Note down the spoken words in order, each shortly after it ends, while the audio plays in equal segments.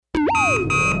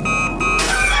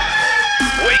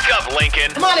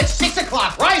Lincoln. Come on, it's 6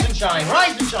 o'clock. Rise and shine,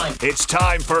 rise and shine. It's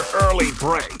time for Early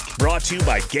Break. Brought to you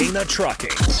by Gaina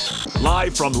Trucking.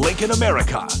 Live from Lincoln,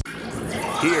 America.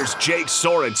 Here's Jake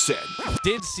Sorensen.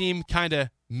 Did seem kind of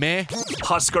meh.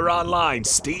 Husker Online,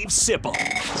 Steve Sipple.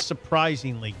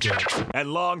 Surprisingly good.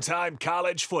 And longtime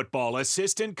college football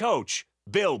assistant coach,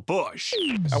 Bill Bush.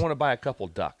 I want to buy a couple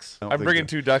ducks. I'm bringing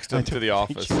 2 ducks to the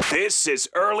office. This is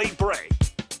Early Break.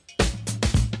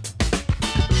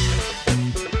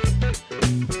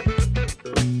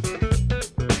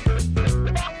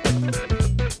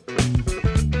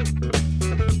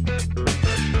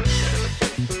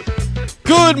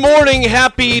 Good morning.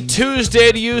 Happy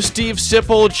Tuesday to you, Steve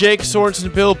Sipple, Jake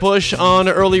Sorensen, Bill Bush on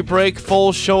Early Break.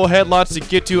 Full show ahead. Lots to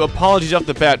get to. Apologies off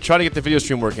the bat. Trying to get the video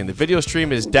stream working. The video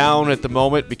stream is down at the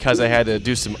moment because I had to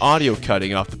do some audio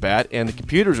cutting off the bat, and the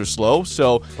computers are slow.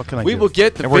 So we will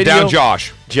get the and we're video. down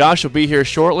Josh. Josh will be here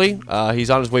shortly. He's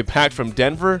on his way back from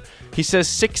Denver. He says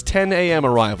 6:10 a.m.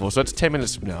 arrival, so that's 10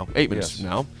 minutes from now, 8 minutes from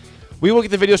now. We will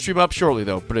get the video stream up shortly,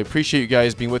 though, but I appreciate you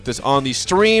guys being with us on the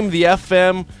stream, the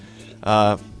FM.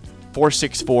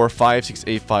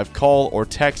 464-5685. Call or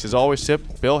text. As always,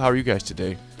 Sip. Bill, how are you guys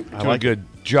today? Doing good.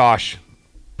 Josh,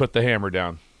 put the hammer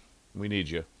down. We need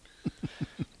you.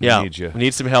 We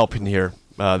need some help in here.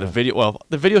 The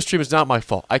video stream is not my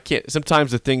fault. I can't.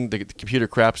 Sometimes the computer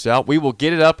craps out. We will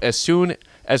get it up as soon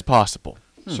as possible.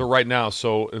 So right now,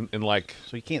 so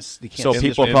you can't. So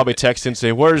people probably text and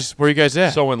say, "Where are you guys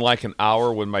at?" So in like an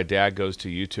hour, when my dad goes to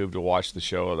YouTube to watch the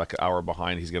show, like an hour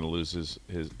behind, he's going to lose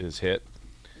his hit.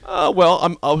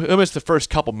 I'll miss the first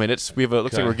couple minutes.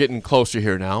 Looks like we're getting closer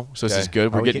here now, so this is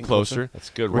good. We're getting closer. That's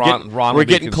good. We're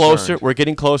getting closer. We're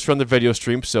getting closer on the video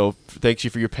stream. So thanks you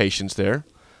for your patience there.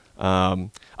 I'll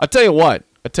tell you what.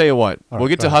 We'll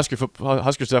get to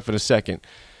Husker stuff in a second.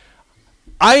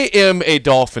 I am a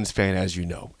Dolphins fan, as you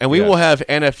know, and we will have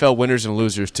NFL winners and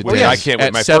losers today. Well, I can't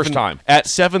wait. My first time. At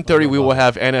 7:30, we will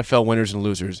have NFL winners and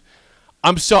losers.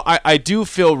 I do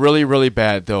feel really, really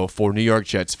bad, though, for New York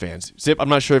Jets fans. Zip, I'm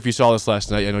not sure if you saw this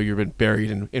last night. I know you've been buried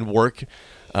in work.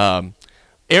 Aaron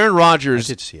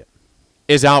Rodgers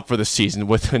is out for the season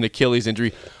with an Achilles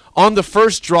injury. On the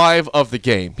first drive of the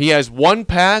game, he has one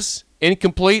pass,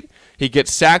 incomplete. He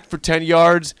gets sacked for 10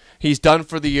 yards. He's done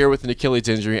for the year with an Achilles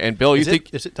injury. And Bill, is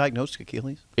it diagnosed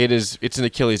Achilles? It's an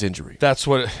Achilles injury. That's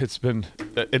what it's been.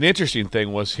 An interesting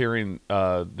thing was hearing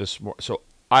this morning. So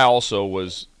I also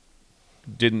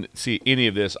didn't see any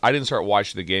of this. I didn't start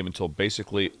watching the game until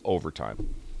basically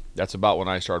overtime. That's about when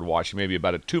I started watching. Maybe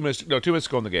about 2 minutes. No, 2 minutes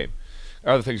ago in the game.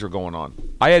 Other things were going on.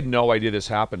 I had no idea this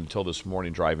happened until this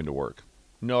morning driving to work.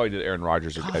 No idea Aaron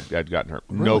Rodgers had gotten hurt.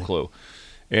 Really? No clue.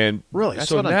 And really, that's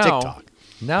so not on TikTok.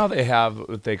 Now they have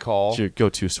what they call your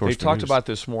go-to source. They talked about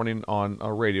this morning on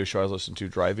a radio show I was listening to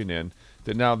driving in.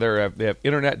 That now they have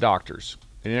internet doctors.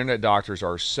 And internet doctors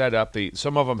are set up.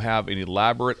 Some of them have an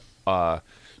elaborate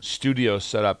studio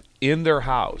set up in their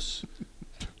house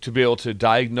to be able to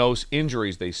diagnose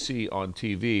injuries they see on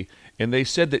TV. And they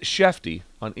said that Shefty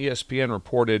on ESPN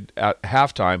reported at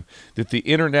halftime that the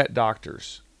internet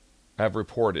doctors have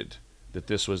reported that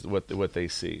this was what they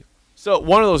see. So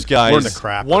one of those guys, his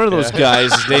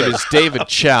name is David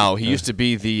Chow. He used to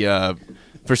be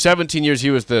for 17 years,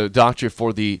 he was the doctor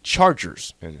for the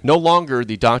Chargers. No longer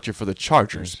the doctor for the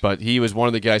Chargers, but he was one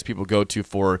of the guys people go to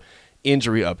for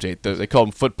injury update. They call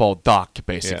him football doc,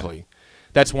 basically. Yeah.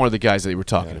 That's one of the guys that they were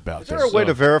talking about. Is there a way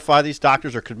to verify these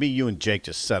doctors, or could you and Jake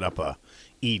just set up an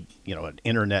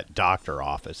internet doctor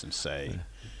office and say,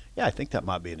 yeah, I think that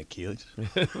might be an Achilles.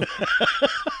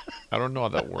 I don't know how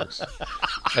that works.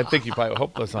 I think you probably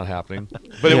hope that's not happening.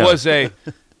 But it was and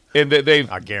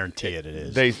I guarantee it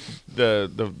is.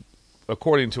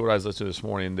 According to what I was listening to this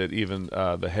morning, that even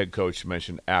the head coach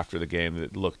mentioned after the game that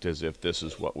it looked as if this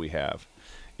is what we have.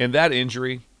 And that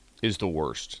injury is the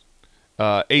worst.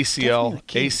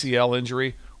 ACL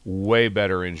injury, way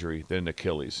better injury than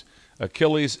Achilles.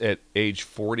 Achilles at age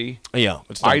 40,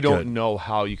 I don't know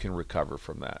how you can recover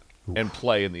from that and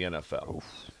play in the NFL. Oof.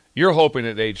 You're hoping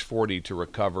at age 40 to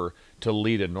recover, to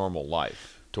lead a normal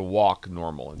life, to walk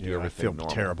normal and do everything normal. I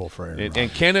feel terrible for Aaron.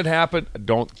 And can it happen?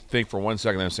 Don't think for 1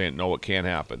 second I'm saying, no, it can't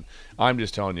happen. I'm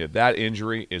just telling you, that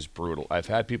injury is brutal. I've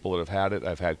had people that have had it.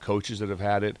 I've had coaches that have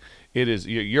had it. It is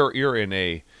you're in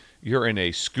a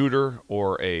scooter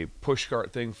or a push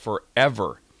cart thing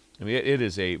forever. I mean, it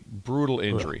is a brutal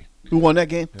injury. Who won that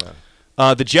game?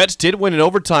 Yeah. The Jets did win in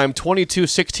overtime,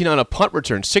 22-16 on a punt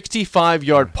return.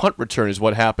 65-yard punt return is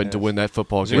what happened to win that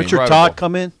football game. Richard Todd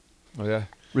come in? Oh, yeah.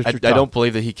 I don't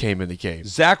believe that he came in the game.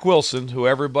 Zach Wilson, who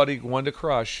everybody wanted to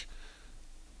crush.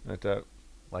 Like that.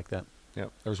 Yeah,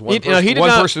 there's one He person, did one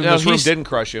not- person in no, this room he's- didn't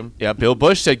crush him. Yeah, Bill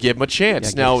Bush said give him a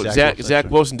chance. Yeah, Now give Zach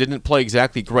Zach Wilson didn't play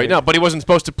exactly great now, but he wasn't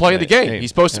supposed to play in the game. Hey, He's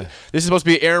supposed to. This is supposed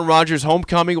to be Aaron Rodgers'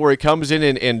 homecoming, where he comes in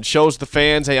and shows the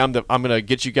fans, "Hey, I'm going to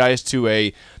get you guys to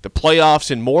the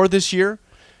playoffs and more this year."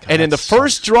 And in the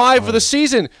first drive of the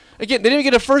season, again, they didn't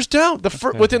get a first down.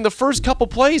 Within the first couple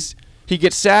plays, he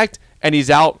gets sacked and he's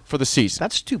out for the season.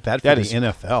 That's too bad for That the is-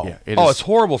 NFL. Yeah, it Oh, is it's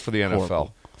horrible for the NFL.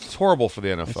 horrible. It's horrible for the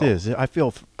NFL. It is. I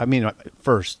feel. I mean,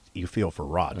 first you feel for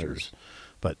Rodgers,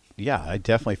 but yeah, I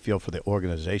definitely feel for the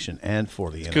organization and for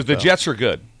the NFL. Because the Jets are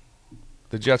good.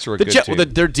 The Jets are a The good Jet, team. well,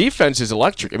 their defense is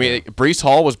electric. I mean, Brees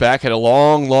Hall was back, had a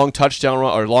long touchdown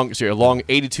run, or a long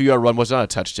 82-yard run. Was not a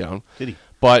touchdown. Did he?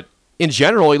 But in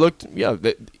general, he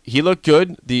looked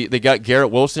good. They got Garrett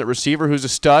Wilson at receiver, who's a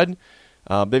stud.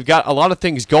 They've got a lot of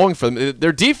things going for them.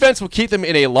 Their defense will keep them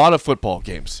in a lot of football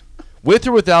games. With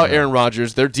or without Aaron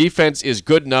Rodgers, their defense is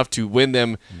good enough to win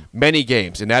them many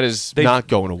games, and that is not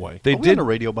going away. They Are we on did. the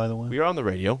radio, by the way. We are on the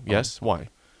radio. Yes. Why?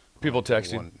 People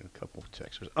texting. A couple of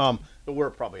texters. We're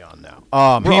probably on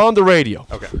now. We're on the radio.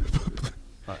 Okay.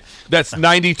 That's We're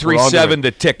on the 93.7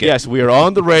 the ticket. Yes, we are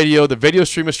on the radio. The video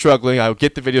stream is struggling. I'll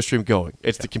get the video stream going.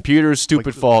 It's the computer's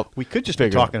stupid fault. We could just be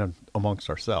Figure it out. talking amongst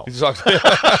ourselves.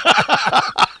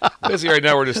 Basically, right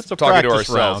now we're just a talking to practice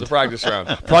ourselves. round. A practice round.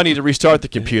 Probably need to restart the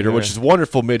computer, which is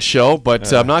wonderful mid-show,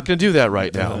 but I'm not going to do that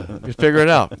right now. We'll figure it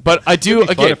out. But I do, It'd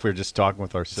be fun again, if we were just talking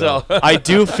with ourselves. So I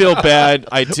do feel bad.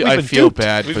 I been feel duped.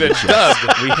 bad we've for been the Jets.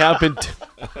 dubbed. We have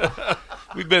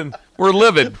been We're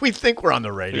livid. we think we're on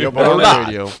the radio, we're but on we're the not.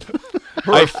 radio.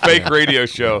 We're a fake radio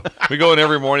show. We go in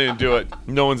every morning and do it.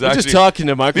 No one's We're actually just talking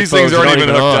to microphones. These things that aren't even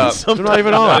hooked on. up. They're not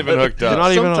even on. Not even hooked up. They're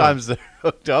not even on. Sometimes they're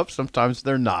hooked up, sometimes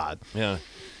they're not. Yeah.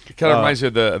 It kind of reminds me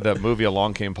of that movie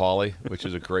Along Came Polly, which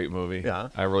is a great movie. Yeah.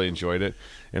 I really enjoyed it.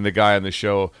 And the guy on the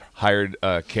show hired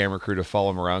a camera crew to follow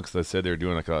him around because they said they were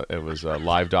doing it was a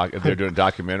live doc. They're doing a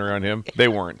documentary on him. They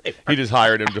weren't. He just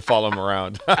hired him to follow him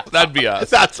around. That'd be us.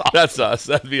 That's awesome. That's us.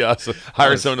 That'd be us.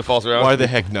 Hire someone to follow us around. Why the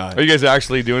heck not? Are you guys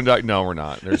actually doing No, we're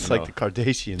not. There's It's like the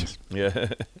Kardashians. yeah.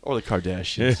 Or the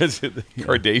Kardashians. Is it the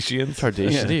Kardashians.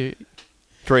 Kardashians.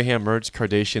 Graham merged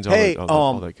Kardashians, Hey,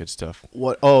 all that good stuff.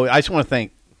 What? Oh, I just want to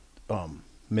thank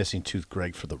Missing Tooth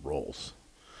Greg for the rolls.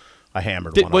 I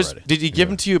hammered one already. Did he give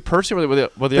them to you personally? Were they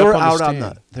They were up out on on the the.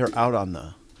 stand?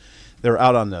 They're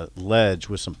out on the ledge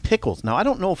with some pickles. Now I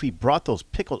don't know if he brought those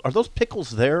pickles. Are those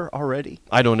pickles there already?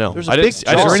 I don't know. There's a I big didn't,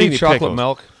 jar. I Is didn't there see any any chocolate pickles.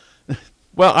 milk?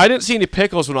 Well, I didn't see any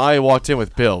pickles when I walked in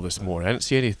with Bill this morning. I didn't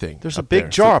see anything. There's a up big there.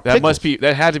 jar of That must pickles. be.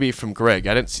 That had to be from Greg.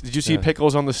 I didn't. Did you see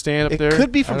pickles on the stand up It there?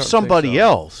 could be I from don't think somebody so.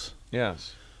 else.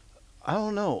 Yes. I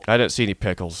don't know. I didn't see any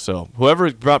pickles. So whoever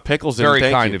brought pickles in, Very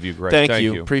thank kind you. of you, Greg. Thank Thank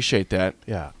you. you. Appreciate that.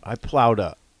 Yeah, I plowed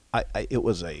a. It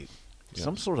was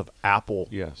some sort of apple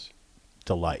Yes.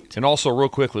 delight. And also, real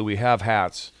quickly, we have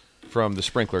hats from the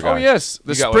sprinkler guy. Oh yes,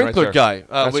 the You got one right sprinkler there. guy.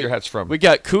 That's your hat's from. We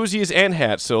got koozies and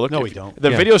hats. So look, No, if- we don't.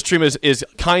 The Yeah. video stream is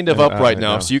kind of up right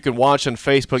now, no. so you can watch on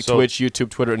Facebook, So- Twitch, YouTube,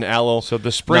 Twitter, and Allo. So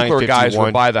the sprinkler guys were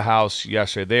 951. by the house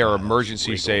yesterday. They are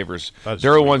emergency savers. That's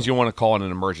They're the regal. ones you want to call in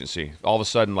an emergency. All of a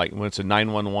sudden, like when it's a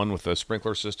 911 with a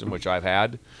sprinkler system, which I've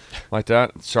had, like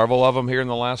that, several of them here in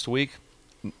the last week.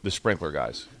 The sprinkler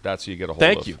guys. That's who you get a hold of.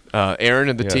 Thank you, Aaron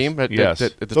and the Yes. team. At Yes.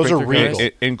 the Those are sprinkler real. guys.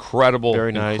 Incredible,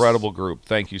 Very nice. incredible group.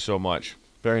 Thank you so much.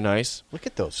 Very nice. Look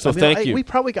at those. So thank you. We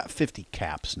probably got 50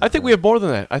 caps. Now. I think we have more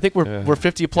than that. I think we're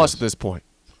 50 plus at this point.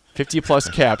 50 plus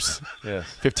caps. Yes.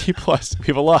 50 plus. We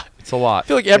have a lot. It's a lot. I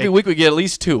feel like every week we get at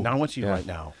least two. Now I want you Yeah. right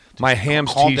now. My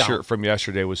Hams Calm T-shirt down. from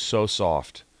yesterday was so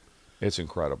soft. It's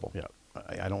incredible. Yeah,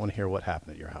 I don't want to hear what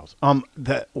happened at your house.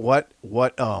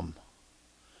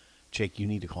 Jake, you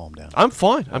need to calm down. I'm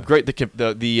fine. I'm great.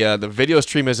 The video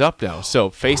stream is up now. So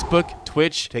Facebook,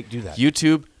 Twitch, Do that.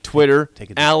 YouTube, Twitter,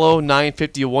 Take a deep Allo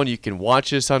 951. You can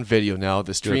watch us on video now.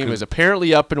 The stream 'cause- is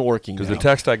apparently up and working. Because now. the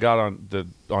text I got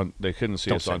on they couldn't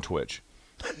see us say on it. Twitch.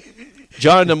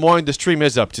 John in the morning, the stream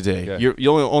is up today. Yeah. You're the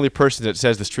only person that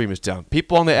says the stream is down.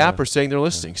 People on the app are saying they're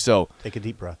listening. So Take a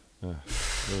deep breath.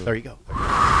 There you go.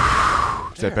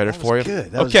 is that better that for you? was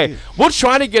good. That was Okay, good. we'll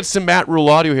try to get some Matt Rhule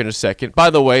audio here in a second. By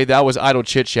the way, that was Idle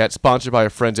Chit Chat, sponsored by our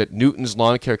friends at Newton's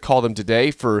Lawn Care. Call them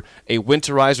today for a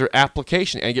winterizer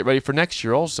application and get ready for next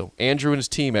year also. Andrew and his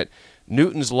team at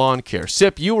Newton's Lawn Care.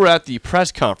 Sip, you were at the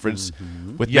press conference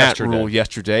with Yesterday. Matt Rhule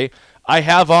yesterday. I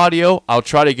have audio. I'll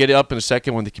try to get it up in a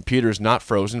second when the computer is not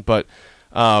frozen, but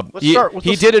he start with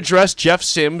the- did address Jeff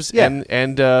Sims Yeah.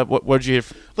 and what did you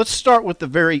Let's start with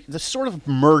the sort of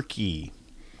murky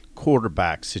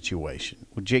quarterback situation.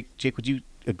 Jake, would you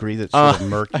agree that it's sort of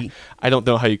murky? I don't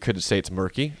know how you could say it's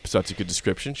murky, so that's a good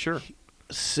description. Sure.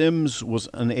 Sims was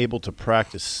unable to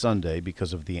practice Sunday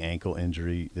because of the ankle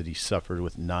injury that he suffered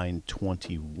with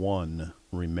 9:21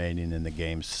 remaining in the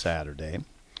game Saturday.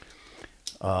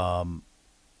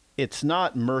 It's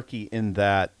not murky in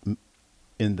that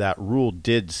Rhule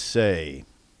did say,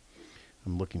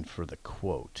 I'm looking for the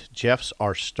quote, Jeff's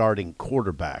our starting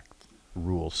quarterback,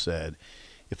 Rhule said.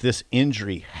 If this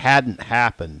injury hadn't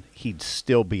happened, he'd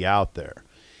still be out there.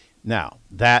 Now,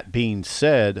 that being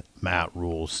said, Matt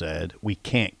Rhule said, we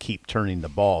can't keep turning the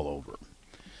ball over.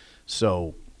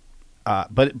 So,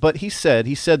 but he said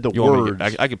the words.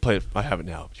 I can play it. I have it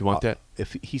now. Do you want that?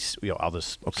 If he's, I'll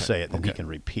just say it, and Okay. he can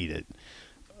repeat it.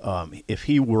 If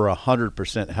he were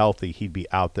 100% healthy, he'd be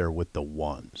out there with the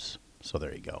ones. So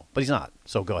there you go. But he's not.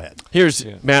 So go ahead. Here's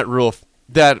Matt Rhule.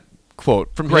 That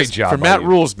quote from Great job from by Matt you.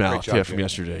 Rule's Great mouth job, from Jay.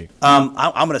 yesterday. I'm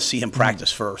going to see him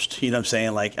practice first. You know what I'm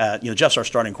saying? Like, Jeff's our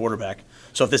starting quarterback.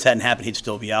 So if this hadn't happened, he'd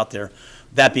still be out there.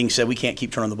 That being said, we can't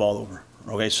keep turning the ball over.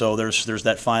 Okay, so there's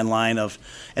that fine line of,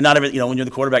 and not every, when you're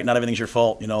the quarterback, not everything's your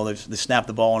fault. They snap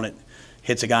the ball and it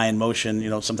hits a guy in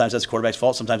motion. Sometimes that's the quarterback's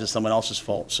fault. Sometimes it's someone else's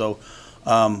fault. So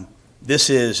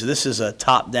this is a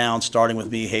top down, starting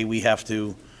with me. Hey, we have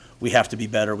to be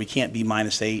better. We can't be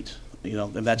 -8.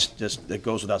 And that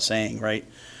goes without saying, right?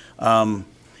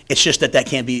 It's just that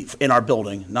can't be in our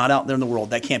building, not out there in the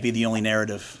world. That can't be the only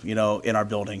narrative, in our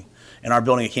building. In our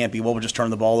building, it can't be, we're just turning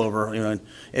the ball over.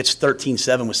 It's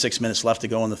 13-7 with 6 minutes left to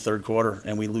go in the third quarter,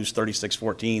 and we lose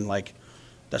 36-14. Like,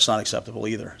 that's not acceptable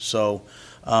either. So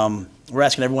we're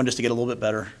asking everyone just to get a little bit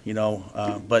better,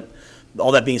 But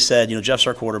all that being said, Jeff's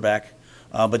our quarterback,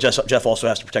 but Jeff also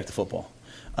has to protect the football.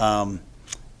 When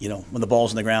the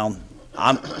ball's in the ground,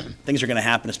 things are going to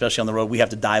happen, especially on the road. We have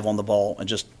to dive on the ball and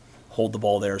just hold the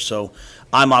ball there. So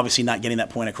I'm obviously not getting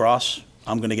that point across.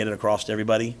 I'm going to get it across to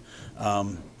everybody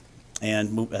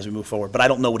as we move forward. But I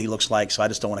don't know what he looks like, so I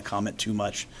just don't want to comment too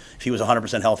much. If he was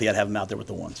 100% healthy, I'd have him out there with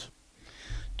the ones.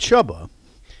 Chubba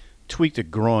tweaked a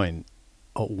groin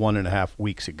 1.5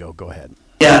 weeks ago. Go ahead.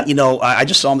 Yeah, I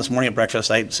just saw him this morning at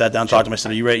breakfast. I sat down and talked to him. I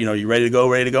said, "Are you ready? You ready to go?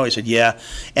 Ready to go?" He said, "Yeah."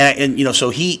 And so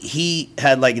he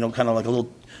had kind of like a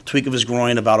little tweak of his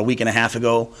groin about a week and a half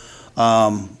ago.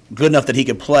 Good enough that he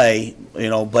could play,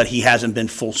 but he hasn't been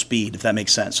full speed, if that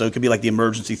makes sense. So it could be like the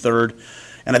emergency third.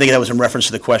 And I think that was in reference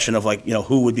to the question of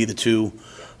who would be the two.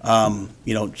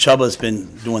 Chubba's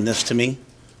been doing this to me,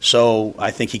 so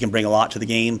I think he can bring a lot to the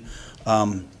game.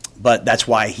 But that's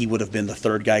why he would have been the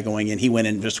third guy going in. He went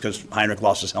in just because Heinrich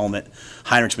lost his helmet.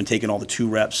 Heinrich's been taking all the 2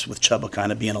 reps with Chubba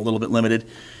kind of being a little bit limited.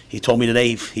 He told me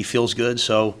today he feels good,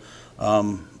 so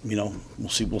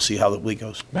we'll see how the week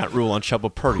goes. Matt Rhule on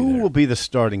Chubba Purdy. Who there. will be the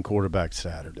starting quarterback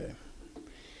Saturday?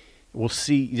 We'll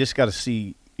see. You just got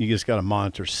to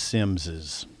monitor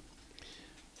Sims's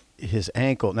his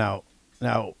ankle. Now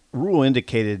Rhule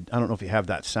indicated, I don't know if you have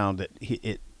that sound, that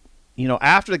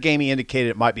after the game he indicated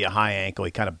it might be a high ankle.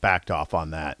 He kind of backed off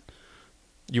on that.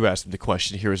 You asked him the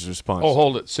question. Here is his response. Oh,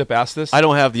 hold it. Sip asked this? I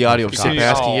don't have the audio of Sip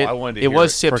asking it. I wanted to It hear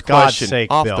was it. Sip's For God's question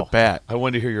sake, off Bill. the bat. I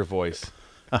wanted to hear your voice.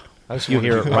 I just You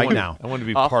wanted hear to- it I right wanted- now. I wanted to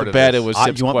be Off part the of bat, this. it was You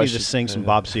Sip's want question. me to sing some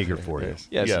Bob Seger for you?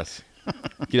 Yes.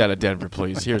 Get out of Denver,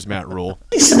 please. Here's Matt Rhule.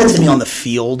 He sent it to me on the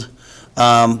field,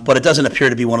 but it doesn't appear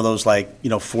to be one of those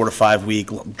 4 to 5 week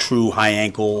true high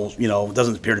ankle. It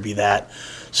doesn't appear to be that.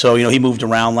 So he moved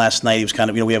around last night. He was kind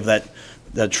of we have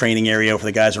the training area for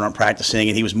the guys that aren't practicing,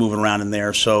 and he was moving around in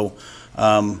there. So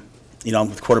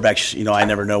with quarterbacks, I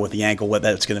never know with the ankle what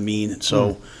that's going to mean.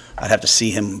 So I'd have to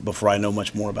see him before I know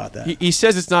much more about that. He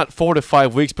says it's not 4 to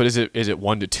 5 weeks, but is it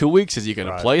 1 to 2 weeks? Is he going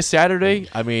to play Saturday?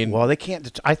 I mean, Well, they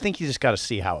can't. I think you just got to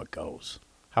see how it goes,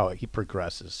 how he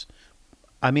progresses.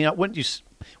 I mean, wouldn't you?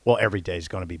 Well, every day is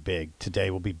going to be big. Today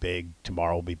will be big.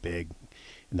 Tomorrow will be big,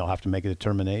 and they'll have to make a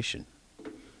determination.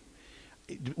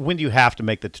 When do you have to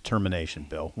make the determination,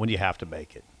 Bill? When do you have to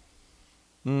make it?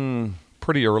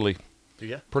 Pretty early.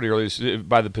 Yeah. Pretty early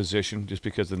by the position, just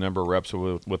because the number of reps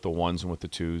with the ones and with the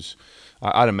twos.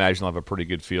 I'd imagine I'll have a pretty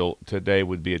good feel. Today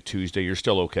would be a Tuesday. You're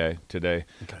still okay today.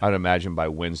 Okay. I'd imagine by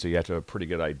Wednesday you have to have a pretty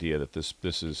good idea that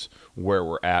this is where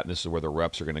we're at and this is where the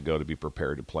reps are going to go to be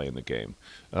prepared to play in the game.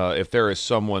 If there is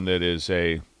someone that is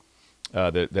that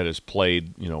has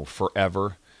played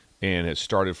forever and has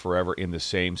started forever in the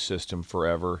same system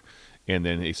forever, and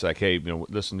then he's like, hey,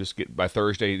 listen, just get by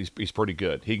Thursday, he's pretty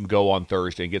good. He can go on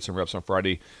Thursday and get some reps on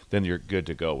Friday, then you're good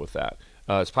to go with that.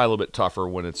 It's probably a little bit tougher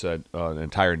when it's an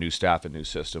entire new staff and new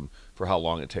system for how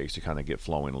long it takes to kind of get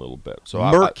flowing a little bit. So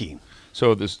Murky.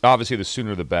 This obviously the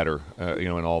sooner the better, in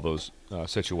all those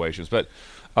situations. But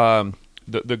I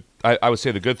would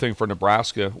say the good thing for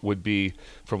Nebraska would be,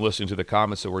 from listening to the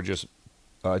comments that were just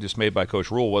made by Coach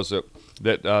Rhule, was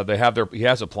that he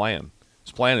has a plan.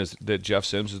 His plan is that Jeff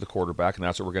Sims is the quarterback, and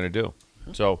that's what we're going to do.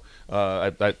 So,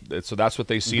 so that's what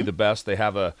they see the best. They've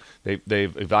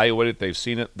evaluated it. They've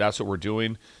seen it. That's what we're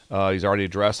doing. He's already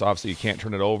addressed. Obviously, you can't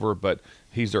turn it over, but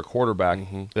he's their quarterback.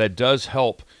 That does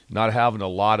help not having a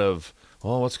lot of,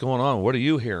 what's going on? What are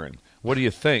you hearing? What do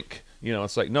you think?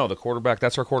 It's like, no, the quarterback.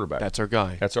 That's our quarterback. That's our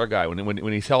guy. That's our guy.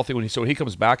 When he's healthy, when he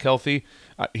comes back healthy,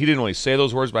 he didn't really say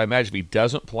those words, but I imagine if he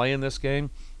doesn't play in this game,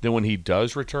 then when he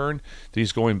does return,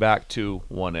 he's going back to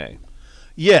 1A.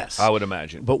 Yes, I would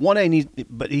imagine. But 1A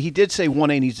but he did say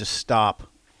 1A needs to stop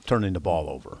turning the ball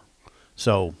over.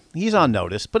 So he's on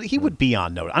notice, but he would be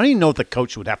on notice. I don't even know if the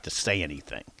coach would have to say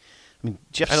anything. I mean,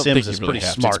 Jeff Sims is pretty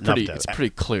smart enough to. It's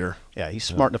pretty clear. Yeah, he's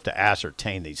smart enough to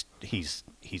ascertain that he's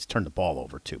turned the ball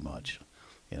over too much.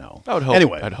 I would hope.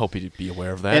 Anyway, I'd hope he'd be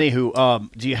aware of that. Anywho,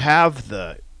 do you have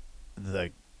the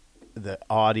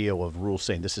audio of Rhule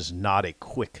saying this is not a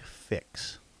quick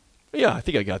fix? Yeah, I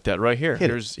think I got that right here.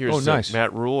 Here's nice.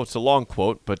 Matt Rhule. It's a long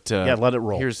quote, but let it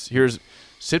roll. Here's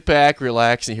sit back,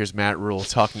 relax, and here's Matt Rhule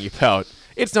talking about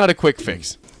it's not a quick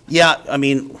fix. Yeah, I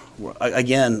mean,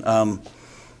 again,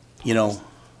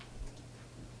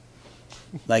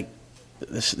 like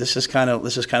this is kind of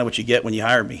what you get when you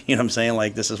hire me. You know what I'm saying?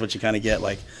 Like, this is what you kind of get.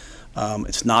 Like,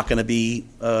 it's not going to be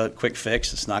a quick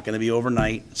fix. It's not going to be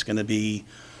overnight. It's going to be,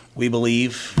 we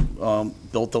believe,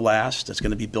 built to last. It's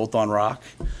going to be built on rock.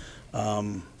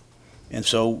 And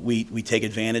so we take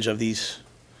advantage of these.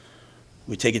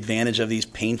 We take advantage of these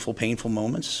painful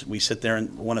moments. We sit there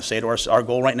and want to say to our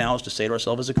goal right now is to say to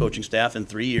ourselves as a coaching staff, in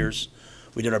 3 years,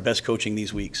 we did our best coaching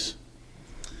these weeks.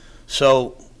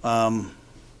 So I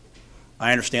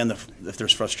understand if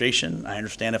there's frustration. I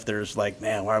understand if there's like,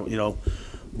 man, why,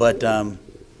 but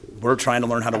we're trying to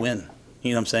learn how to win.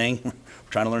 You know what I'm saying? We're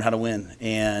trying to learn how to win,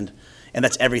 and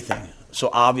that's everything. So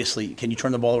obviously, can you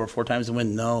turn the ball over 4 times to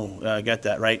win? No, I get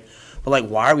that, right? But like,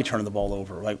 why are we turning the ball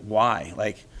over? Like, why?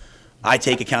 Like, I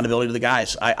take accountability to the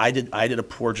guys. I did a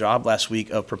poor job last week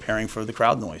of preparing for the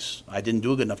crowd noise. I didn't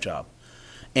do a good enough job,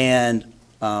 and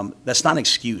that's not an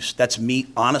excuse. That's me,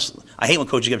 honestly. I hate when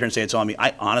coaches get up here and say it's on me.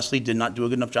 I honestly did not do a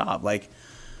good enough job. Like,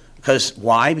 because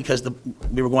why? Because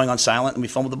we were going on silent and we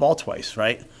fumbled the ball twice,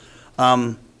 right?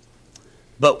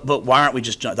 But why aren't we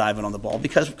just diving on the ball?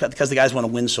 Because the guys want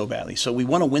to win so badly. So we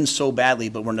want to win so badly,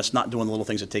 but we're just not doing the little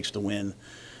things it takes to win.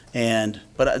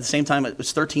 But at the same time,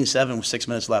 it's 13-7 with 6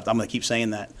 minutes left. I'm going to keep saying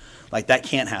that. Like, that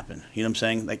can't happen. You know what I'm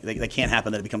saying? Like, that can't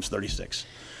happen that it becomes 36.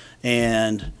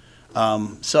 And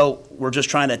so we're just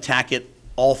trying to attack it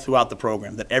all throughout the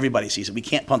program, that everybody sees it. We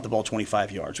can't punt the ball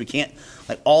 25 yards. We can't,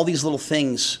 like, all these little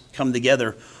things come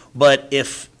together. But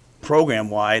if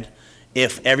program-wide,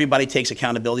 if everybody takes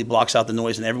accountability, blocks out the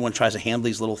noise, and everyone tries to handle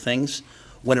these little things,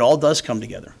 when it all does come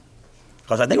together,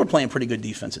 because I think we're playing pretty good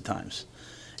defense at times,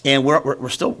 and we're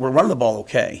running the ball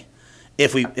okay.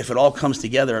 If it all comes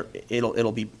together,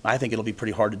 I think it'll be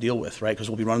pretty hard to deal with, right? Because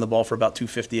we'll be running the ball for about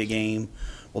 250 a game.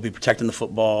 We'll be protecting the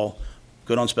football,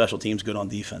 good on special teams, good on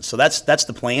defense. So that's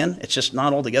the plan. It's just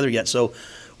not all together yet. So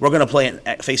we're going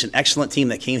to face an excellent team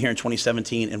that came here in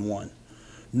 2017 and won.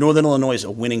 Northern Illinois is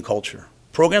a winning culture.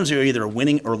 Programs are either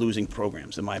winning or losing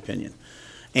programs, in my opinion.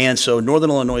 And so Northern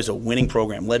Illinois is a winning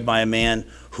program led by a man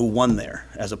who won there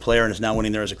as a player and is now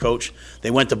winning there as a coach. They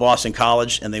went to Boston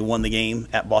College and they won the game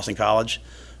at Boston College,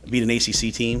 beat an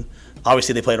ACC team.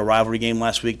 Obviously, they played a rivalry game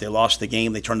last week. They lost the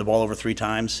game. They turned the ball over 3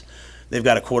 times. They've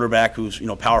got a quarterback who's,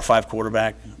 Power 5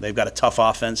 quarterback. They've got a tough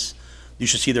offense. You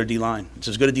should see their D-line. It's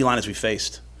as good a D-line as we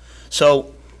faced.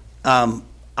 So I'm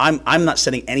not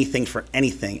setting anything for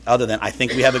anything other than I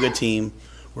think we have a good team.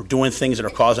 We're doing things that are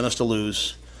causing us to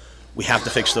lose. We have to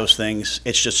fix those things.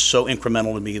 It's just so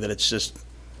incremental to me that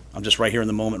I'm just right here in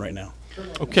the moment right now.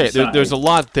 Okay, there's a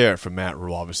lot there from Matt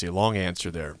Rhule, obviously. A long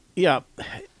answer there. Yeah.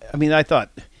 I mean, I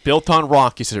thought. Built on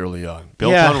rock, he said early on.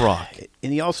 Built on rock.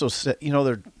 And he also said,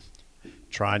 they're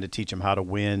trying to teach him how to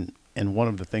win. And one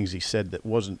of the things he said that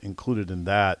wasn't included in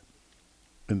that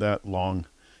long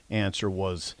answer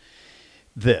was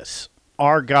this.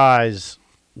 Our guys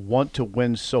want to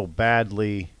win so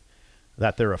badly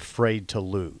that they're afraid to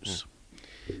lose.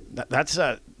 There's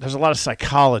a lot of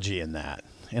psychology in that.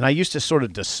 And I used to sort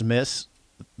of dismiss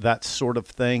that sort of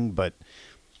thing, but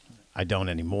I don't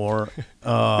anymore.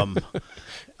 I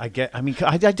did.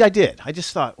 I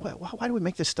just thought, why do we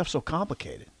make this stuff so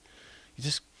complicated? You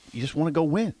just want to go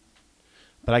win.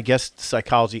 But I guess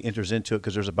psychology enters into it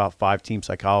because there's about 5 team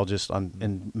psychologists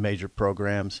in major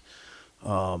programs.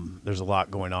 There's a lot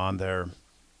going on there.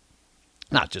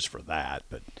 Not just for that,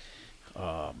 but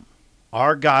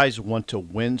our guys want to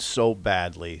win so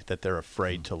badly that they're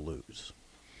afraid to lose.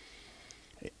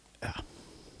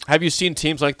 Have you seen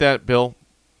teams like that, Bill?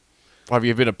 Or have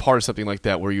you been a part of something like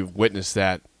that where you've witnessed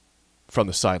that from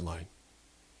the sideline?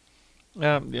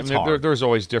 There's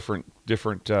always different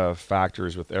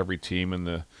factors with every team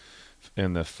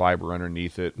and the fiber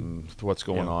underneath it and what's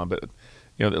going on. But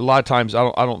a lot of times I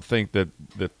don't think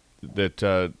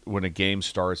that when a game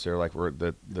starts, they're like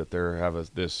that they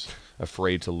have this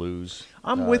afraid to lose.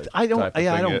 I'm with. I don't. They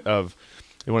want to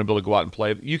be able to go out and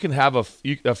play. You can have a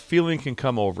feeling can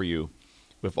come over you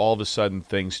if all of a sudden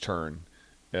things turn.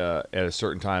 At a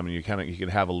certain time, and you can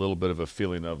have a little bit of a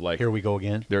feeling of like, here we go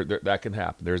again. That can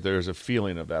happen. There's a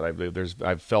feeling of that. I believe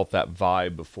I've felt that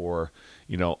vibe before,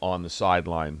 on the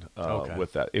sideline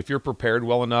with that. If you're prepared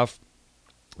well enough,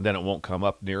 then it won't come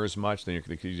up near as much. Then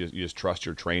you just trust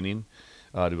your training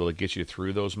to be able to get you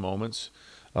through those moments.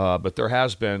 But there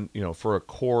has been, for a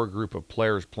core group of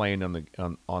players playing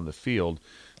on the field,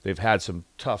 they've had some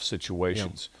tough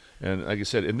situations. Yeah. And like I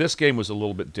said, and this game was a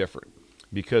little bit different.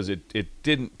 Because it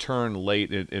didn't turn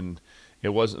late, and it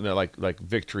wasn't like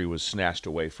victory was snatched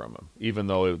away from them. Even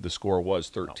though the score was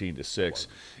 13-6,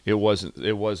 it wasn't.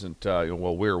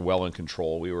 Well, we were well in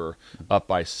control. We were up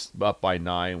by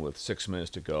 9 with 6 minutes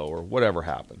to go, or whatever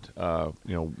happened.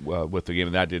 With the game,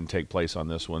 and that didn't take place on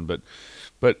this one.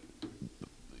 But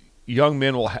young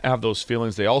men will have those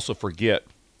feelings. They also forget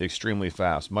extremely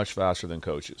fast, much faster than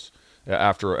coaches.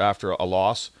 After a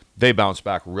loss, they bounce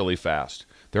back really fast.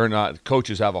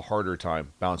 Coaches have a harder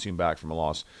time bouncing back from a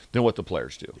loss than what the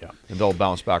players do. Yeah. And they'll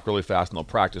bounce back really fast, and they'll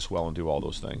practice well and do all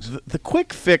those things. The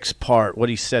quick fix part, what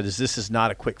he said is this is not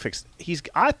a quick fix.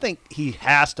 I think he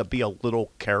has to be a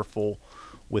little careful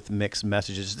with mixed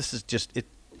messages. This is just it.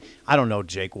 I don't know,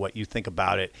 Jake, what you think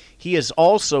about it. He has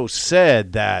also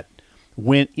said that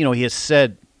when he has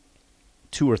said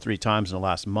 2 or 3 times in the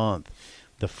last month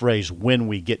the phrase "when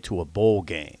we get to a bowl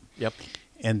game." Yep.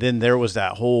 And then there was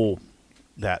that whole.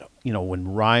 When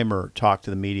Reimer talked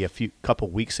to the media a couple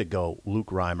weeks ago, Luke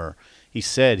Reimer, he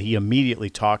said he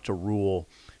immediately talked to Rhule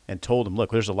and told him,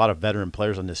 look, there's a lot of veteran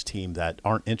players on this team that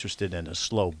aren't interested in a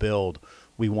slow build.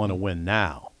 We want to win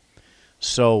now.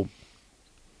 So,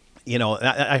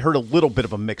 I heard a little bit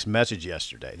of a mixed message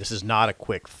yesterday. This is not a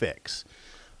quick fix.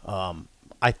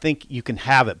 I think you can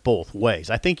have it both ways.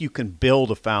 I think you can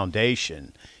build a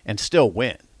foundation and still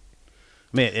win.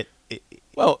 I mean,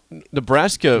 Well,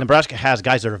 Nebraska has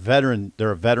guys that are veteran.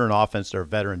 They're a veteran offense. They're a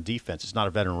veteran defense. It's not a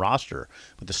veteran roster,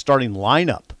 but the starting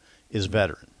lineup is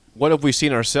veteran. What have we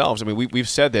seen ourselves? I mean, we've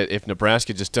said that if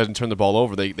Nebraska just doesn't turn the ball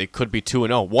over, they could be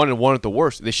 2-0, 1-1 at the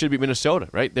worst. They should be Minnesota,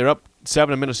 right? They're up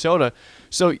 7 in Minnesota.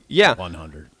 So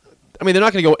 100. I mean, they're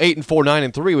not going to go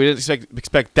 8-4, 9-3. We didn't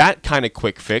expect that kind of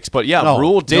quick fix. But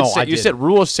Rhule did say. You said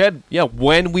Rhule said,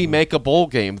 when we make a bowl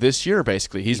game this year,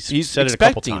 basically, he's said expecting it a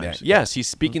couple times. that. Yes, he's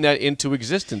speaking that into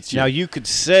existence. Here. Now you could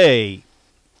say,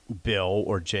 Bill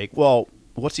or Jake, well,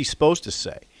 what's he supposed to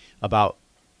say about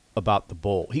the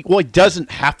bowl? He doesn't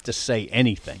have to say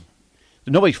anything.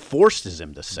 Nobody forces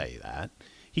him to say that.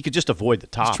 He could just avoid the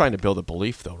topic. He's trying to build a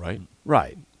belief, though, right?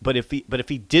 Right. But if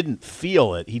he didn't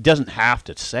feel it, he doesn't have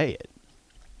to say it.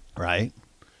 Right?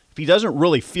 If he doesn't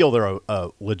really feel they're a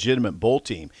legitimate bowl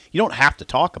team, you don't have to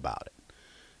talk about it.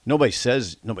 Nobody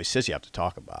says you have to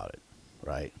talk about it,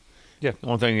 right? Yeah. The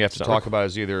only thing you have to talk about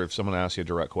is either if someone asks you a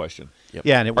direct question. Yep.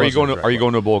 Yeah, and are you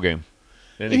going to a bowl game?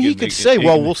 And he could say,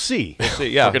 we'll see. We'll see.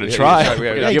 Yeah, we're going to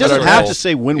try. He doesn't have to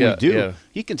say when we do. Yeah.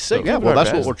 He can say,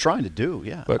 that's what we're trying to do.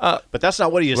 Yeah, but that's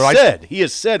not what he has said. said. He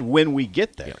has said when we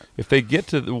get there. If they get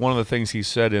to one of the things he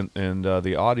said in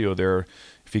the audio there,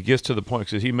 if he gets to the point,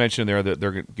 because he mentioned there that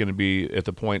they're going to be at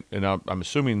the point, and I'm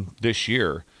assuming this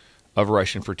year, of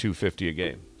rushing for 250 a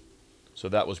game. So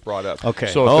that was brought up. Okay.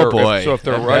 So boy. If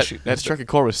they're rushing, that struck a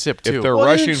chord with Sip too. If they're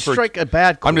rushing for strike a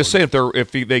bad chord. I'm just saying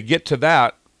if they get to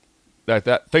that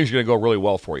things are going to go really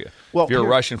well for you. Well, if you're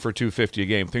rushing for 250 a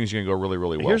game, things are going to go really,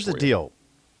 really well. Here's the deal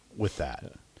with that. Yeah.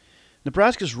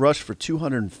 Nebraska's rushed for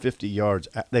 250 yards.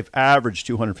 They've averaged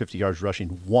 250 yards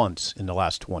rushing once in the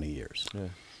last 20 years. Yeah.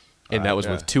 And that was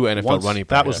with 2 NFL running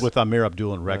backs. That was with Amir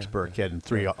Abdul and Rex Burkhead and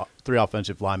three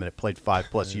offensive linemen that played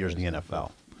 5+ years in the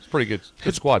NFL. It's pretty good.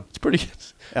 Good squad. It's pretty good.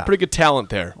 Yeah. Pretty good talent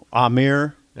there.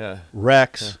 Amir,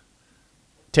 Rex,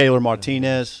 Taylor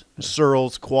Martinez,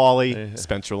 Searles, Qualley,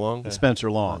 Spencer Long.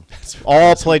 Spencer Long.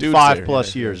 All played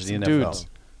 5+ years in the NFL. Dudes.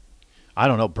 I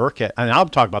don't know, Burkhead. I mean, I'm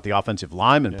talking about the offensive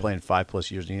linemen playing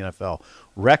 5+ years in the NFL.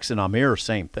 Rex and Amir are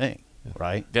same thing.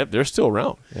 Right? Yep, they're still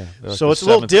around. Yeah, so it's a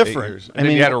little different. And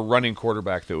then you had a running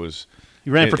quarterback that was He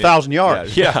ran for 1,000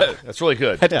 yards. Yeah. That's really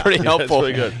good. That's pretty helpful.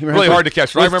 That's really good. Really hard to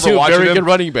catch. I With remember two watching very him. good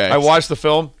running backs. I watched the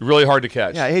film. Really hard to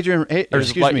catch. Yeah,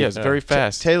 excuse me. Yeah, it's very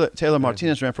fast. Taylor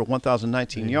Martinez ran for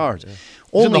 1,019 yards.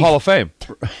 He's in the Hall of Fame.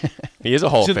 He is a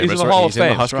Hall of Fame. He's in the Hall of He's in the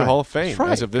Fame. Husker That's right. Hall of Fame That's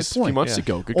right. as of this Good few point. months Yeah.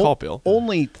 ago. Good call, Bill.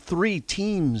 Only 3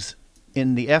 teams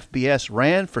in the FBS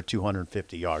ran for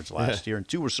 250 yards last year, and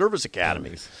 2 were service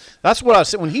academies. That's what I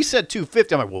said. When he said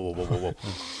 250, I'm like, whoa.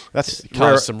 That's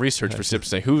Caused some research for Sip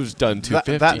saying who's done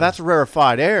 250. That's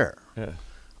rarefied air. Yeah.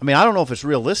 I mean, I don't know if it's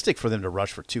realistic for them to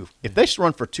rush for 2. If they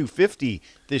run for 250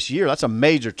 this year, that's a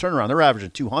major turnaround. They're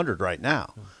averaging 200 right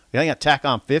now. You think I tack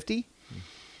on 50?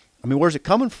 I mean, where's it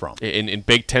coming from? In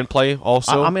Big Ten play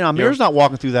also? I mean, Amir's not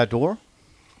walking through that door.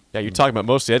 Yeah, you're talking about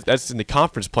mostly. That's in the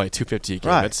conference play, 250 a game.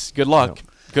 Right. That's good luck. Yeah.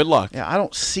 Good luck. Yeah, I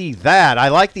don't see that. I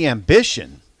like the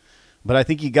ambition, but I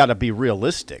think you got to be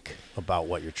realistic about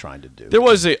what you're trying to do. There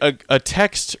was a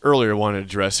text earlier I wanted to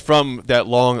address from that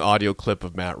long audio clip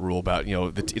of Matt Rhule about,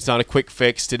 it's not a quick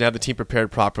fix, didn't have the team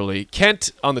prepared properly.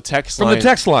 Kent on the text line. From the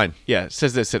text line. Yeah,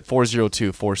 says this at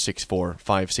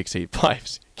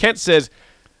 402-464-5685. Kent says,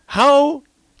 how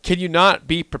can you not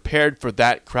be prepared for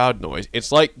that crowd noise?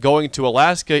 It's like going to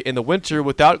Alaska in the winter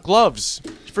without gloves.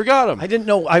 You forgot them. I didn't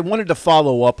know. I wanted to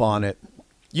follow up on it.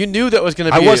 You knew that was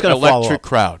going to be an electric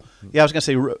crowd. Yeah, I was going to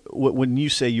say, when you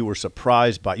say you were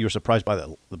surprised by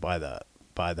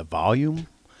the volume,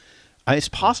 it's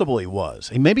possible he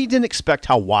was. Maybe he didn't expect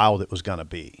how wild it was going to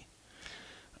be.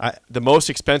 The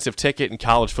most expensive ticket in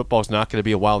college football is not going to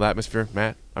be a wild atmosphere,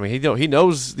 Matt. I mean, he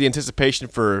knows the anticipation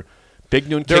for big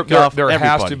noon kickoff. There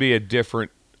has to be a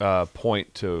different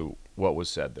point to what was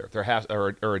said there. There has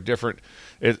or a different.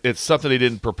 It's something they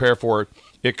didn't prepare for.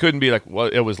 It couldn't be like, well,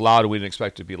 it was loud and we didn't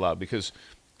expect it to be loud, because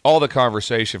all the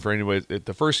conversation for anybody,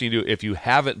 the first thing you do, if you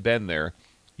haven't been there,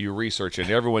 you research it.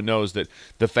 And everyone knows that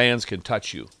the fans can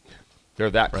touch you. They're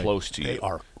that close to you. They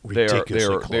are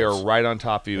ridiculously close. They are right on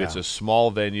top of you. Yeah. It's a small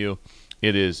venue.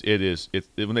 When other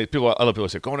people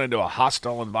say going into a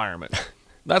hostile environment,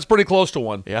 that's pretty close to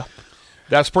one. Yeah.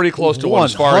 That's pretty close to one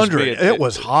as far as being. It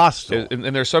was hostile.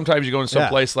 And there's sometimes you go in some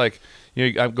place like,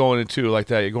 I'm going into like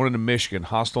that. You're going into Michigan,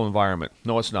 hostile environment.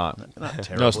 No, it's not. No,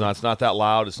 it's not. It's not that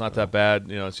loud. It's not that bad.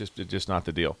 It's just not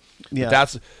the deal. Yeah.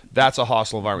 But that's a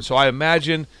hostile environment. So I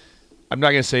imagine, I'm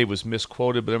not going to say it was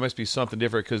misquoted, but there must be something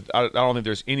different, because I don't think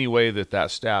there's any way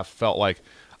that staff felt like,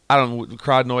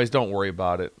 crowd noise. Don't worry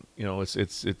about it.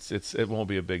 It won't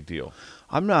be a big deal.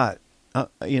 I'm not.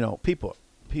 People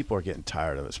are getting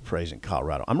tired of us praising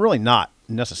Colorado. I'm really not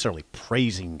necessarily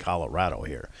praising Colorado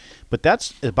here, but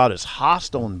that's about as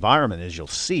hostile environment as you'll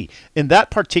see. In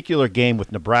that particular game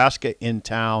with Nebraska in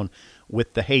town,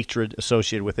 with the hatred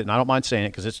associated with it, and I don't mind saying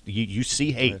it because you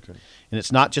see hate, and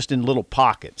it's not just in little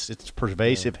pockets. It's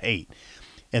pervasive hate.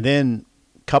 And then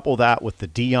couple that with the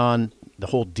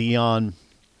whole Deion.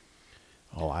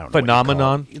 Oh, I don't know.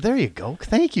 Phenomenon. There you go.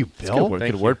 Thank you, Bill.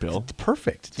 Good word, Bill. It's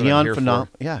perfect. Deion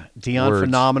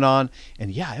phenomenon.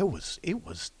 And yeah, it was.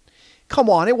 Come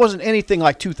on, it wasn't anything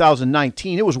like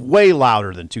 2019. It was way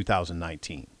louder than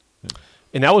 2019.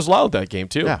 And that was loud, that game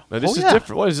too. Yeah. Now, this is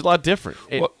different. Well, it's a lot different.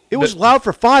 It was loud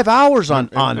for 5 hours on.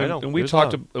 And we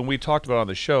talked about it on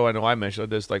the show. I know I mentioned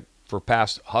this, like for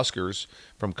past Huskers,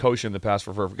 from coaching in the past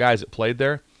for guys that played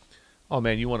there. Oh,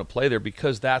 man, you want to play there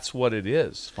because that's what it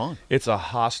is. It's fun. It's a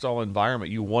hostile environment.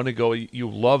 You want to go. You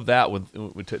love that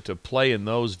to play in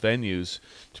those venues,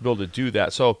 to be able to do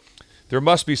that. So there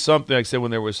must be something, like I said,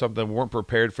 when there was something, we weren't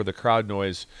prepared for the crowd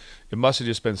noise. It must have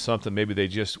just been something maybe they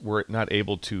just were not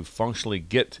able to functionally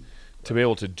get to be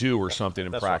able to do or something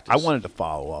in practice. Right. I wanted to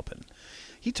follow up. And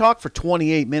he talked for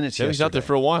 28 minutes yesterday. He's out there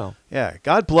for a while. Yeah,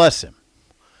 God bless him.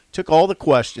 Took all the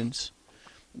questions.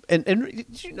 And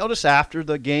did you notice after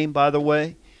the game, by the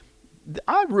way,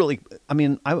 I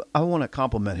want to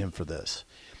compliment him for this.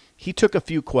 He took a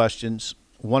few questions.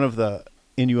 One of the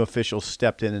NU officials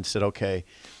stepped in and said, okay,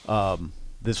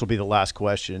 this will be the last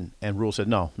question. And Rhule said,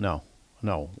 no.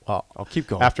 I'll keep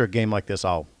going. After a game like this,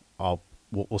 we'll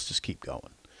just keep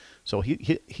going. So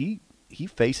he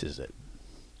faces it.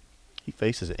 He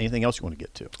faces it. Anything else you want to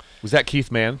get to? Was that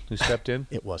Keith Mann who stepped in?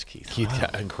 It was Keith.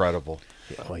 Incredible.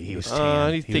 Well, he was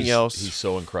tanned. Anything else? He's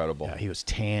so incredible. Yeah, he was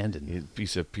tanned and he's a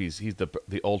piece of peas. He's the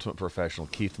ultimate professional,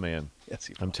 Keith Mann. Yes,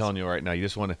 he was. I'm telling you right now. You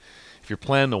just want to. If you're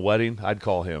planning a wedding, I'd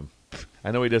call him.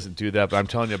 I know he doesn't do that, but I'm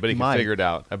telling you, I bet he can figure it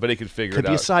out. I bet he could figure it out.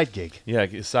 Could be a side gig. Yeah,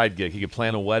 a side gig. He could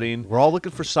plan a wedding. We're all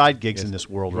looking for side gigs in this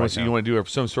world right now. You want to do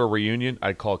some sort of reunion?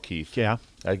 I'd call Keith. Yeah.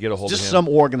 I'd get a hold Just of him. some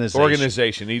organization.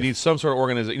 Organization. You need some sort of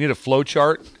organization. You need a flow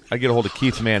chart. I get a hold of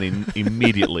Keith Manning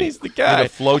immediately. He's the guy. You need a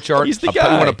flow chart. He's the You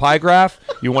guy. want a pie graph?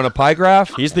 You want a pie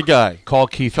graph? He's the guy. Call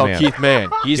Keith Call Mann. Keith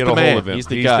Mann. He's Get the a man. hold of him. He's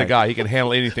the guy. He can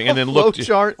handle anything. And then Flow look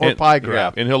chart or pie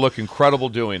graph. and he'll look incredible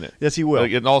doing it. Yes, he will.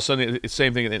 And all of a sudden, it's the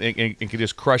same thing, and can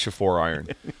just crush a 4-iron.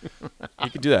 He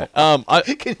can do that.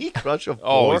 Can he crush a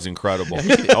Oh, four? he's incredible.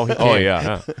 He can. Oh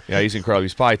yeah, he's incredible.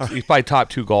 He's probably top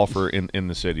 2 golfer in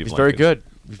the city of He's Lincoln. very good.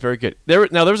 He's very good. There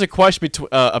was a question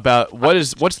about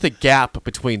what's the gap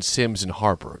between Sims and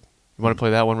Harburg. You want to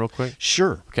play that one real quick?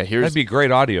 Sure. Okay, That'd be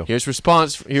great audio. here's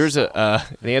response. Here's an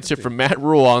answer from Matt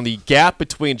Rhule on the gap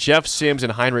between Jeff Sims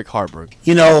and Heinrich Harburg.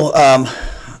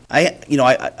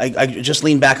 I just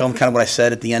leaned back on kind of what I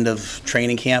said at the end of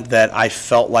training camp, that I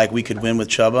felt like we could win with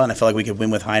Chubba, and I felt like we could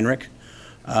win with Heinrich.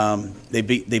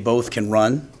 They both can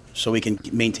run, so we can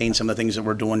maintain some of the things that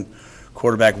we're doing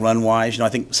quarterback run-wise. I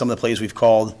think some of the plays we've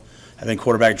called have been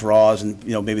quarterback draws, and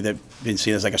maybe they've been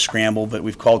seen as like a scramble, but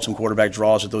we've called some quarterback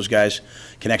draws that those guys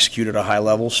can execute at a high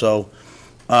level. So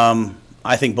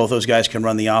I think both those guys can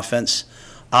run the offense.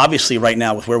 Obviously, right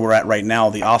now, with where we're at right now,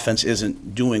 the offense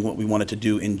isn't doing what we want it to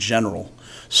do in general.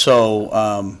 So,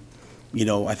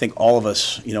 I think all of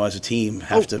us, as a team,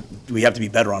 have to be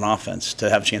better on offense to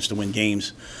have a chance to win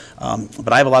games.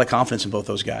 But I have a lot of confidence in both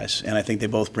those guys, and I think they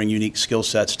both bring unique skill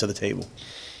sets to the table.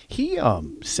 He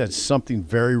said something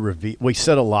very well, he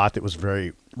said a lot that was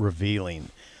very revealing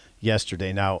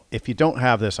yesterday. Now, if you don't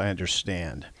have this, I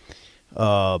understand.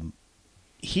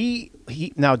 He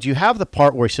now, do you have the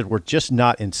part where he said we're just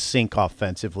not in sync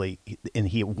offensively, and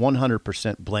he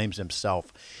 100% blames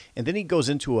himself, and then he goes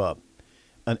into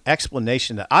an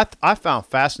explanation that I found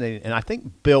fascinating, and I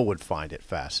think Bill would find it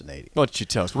fascinating. Why don't you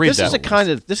tell us? Read This that is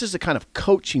one. this is the kind of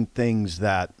coaching things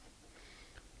that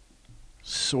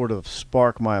sort of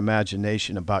spark my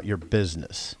imagination about your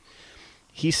business.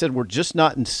 He said we're just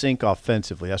not in sync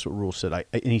offensively. That's what Rhule said.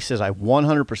 And he says I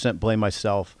 100% blame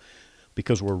myself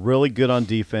because we're really good on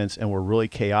defense and we're really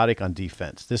chaotic on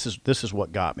defense. This is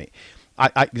what got me.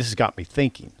 This has got me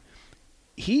thinking.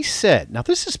 He said, now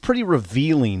this is pretty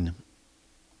revealing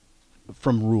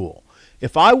from Rhule.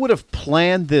 If I would have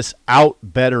planned this out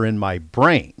better in my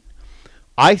brain,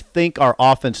 I think our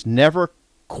offense never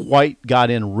quite got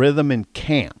in rhythm in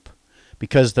camp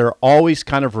because they're always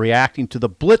kind of reacting to the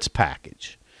blitz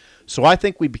package. So I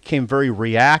think we became very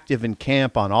reactive in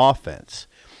camp on offense.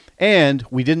 And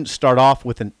we didn't start off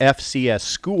with an FCS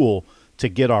school to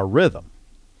get our rhythm.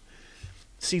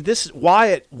 See, this is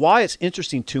why it's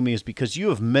interesting to me is because you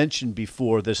have mentioned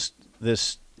before this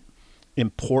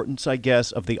importance, I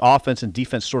guess, of the offense and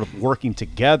defense sort of working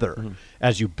together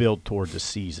as you build toward the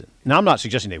season. Now, I'm not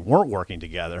suggesting they weren't working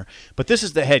together, but this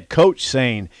is the head coach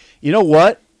saying, you know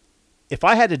what? If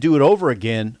I had to do it over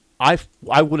again, I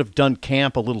would have done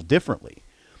camp a little differently.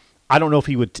 I don't know if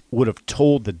he would have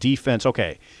told the defense,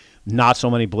 okay, not so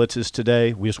many blitzes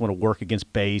today. We just want to work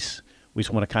against base. We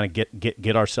just want to kind of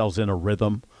get ourselves in a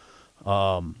rhythm.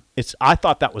 I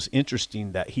thought that was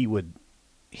interesting that he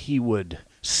would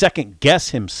second guess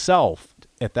himself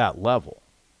at that level.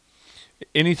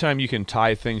 Anytime you can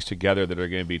tie things together that are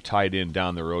going to be tied in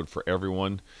down the road for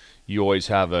everyone, you always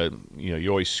have you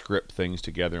always script things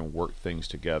together and work things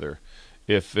together.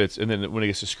 And then when it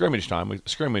gets to scrimmage time,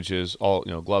 scrimmage is all,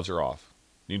 gloves are off.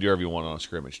 You can do whatever you want on a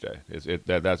scrimmage day.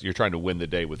 You're trying to win the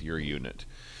day with your unit.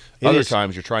 Other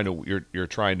times you're trying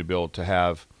to be able to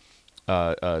have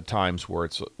times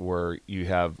where you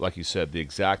have, like you said, the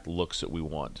exact looks that we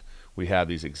want. We have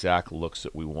these exact looks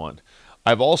that we want.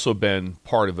 I've also been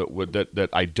part of it that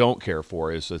I don't care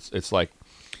for is it's like,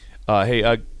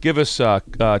 hey, give us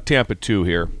Tampa 2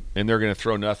 here, and they're going to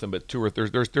throw nothing but 2 or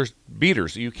there's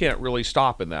beaters. You can't really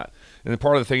stop in that. And then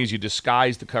part of the thing is you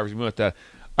disguise the coverage. You want that.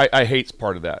 I hate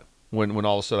part of that when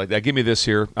all of a sudden like that. Give me this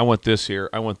here. I want this here.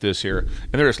 I want this here,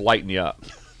 and they're just lighting you up,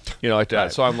 like that.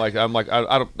 Right. So I'm like I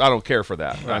don't care for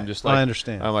that. Right. I'm just like I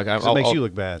understand. I'm like it makes you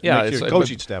look bad. Yeah, it's your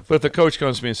coaching staff. But if the coach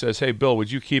comes to me and says, "Hey, Bill,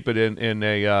 would you keep it in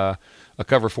a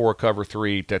cover 4, cover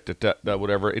 3,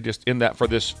 whatever? It just in that for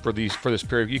this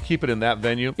period. You keep it in that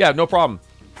venue. Yeah, no problem.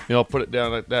 Put it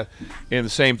down like that. And the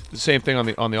same thing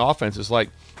on the offense is like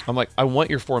I'm like I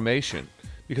want your formation.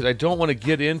 Because I don't want to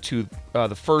get into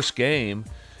the first game,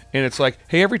 and it's like,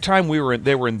 hey, every time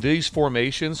they were in these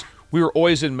formations, we were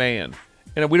always in man,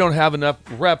 and we don't have enough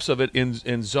reps of it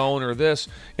in zone or this,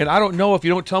 and I don't know if you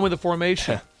don't tell me the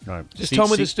formation. Right. Just tell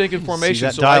me the stinking formation.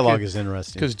 That dialogue is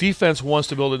interesting because defense wants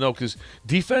to be able to know. Because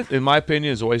defense, in my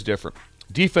opinion, is always different.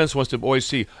 defense wants to always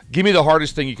see, give me the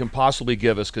hardest thing you can possibly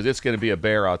give us because it's going to be a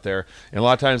bear out there. And a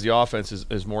lot of times the offense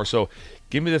is more so,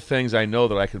 give me the things I know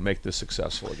that I can make this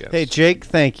successful against. Hey, Jake,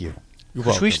 thank you. You're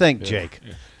Should we welcome. thank Jake?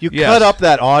 You Yes. cut up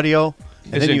that audio,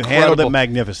 and It's then you handled it incredible.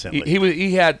 magnificently.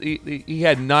 He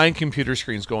had 9 computer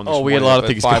screens going this Oh, we had a morning lot of at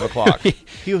things 5 going. o'clock.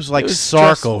 He was like It was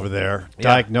Sark stressful. over there, Yeah.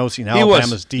 diagnosing He was-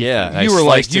 Alabama's defense. Yeah, I You were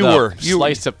like sliced it up.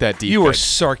 Sliced up that defense. You were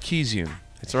Sarkeesian.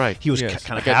 That's right. He was Yes.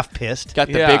 kind of I got- half pissed.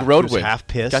 Got the Yeah. big road He was win. half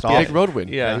pissed Got the off. big road win.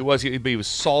 Yeah, he was. He was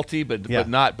salty, but Yeah.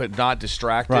 not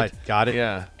distracted. Right, got it.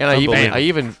 Yeah, And I Unbelievable.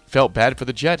 even felt bad for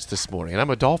the Jets this morning. And I'm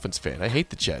a Dolphins fan. I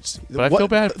hate the Jets, but I What- feel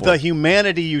bad for the them.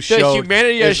 humanity you The showed.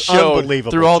 humanity I is showed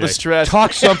unbelievable, through all the Jake. stress.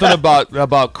 Talk something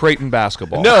about Creighton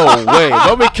basketball. No way.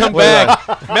 When we come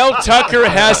back, Mel Tucker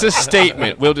has a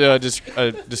statement. We'll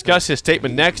discuss his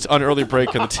statement next on Early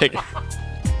Break on the Ticket.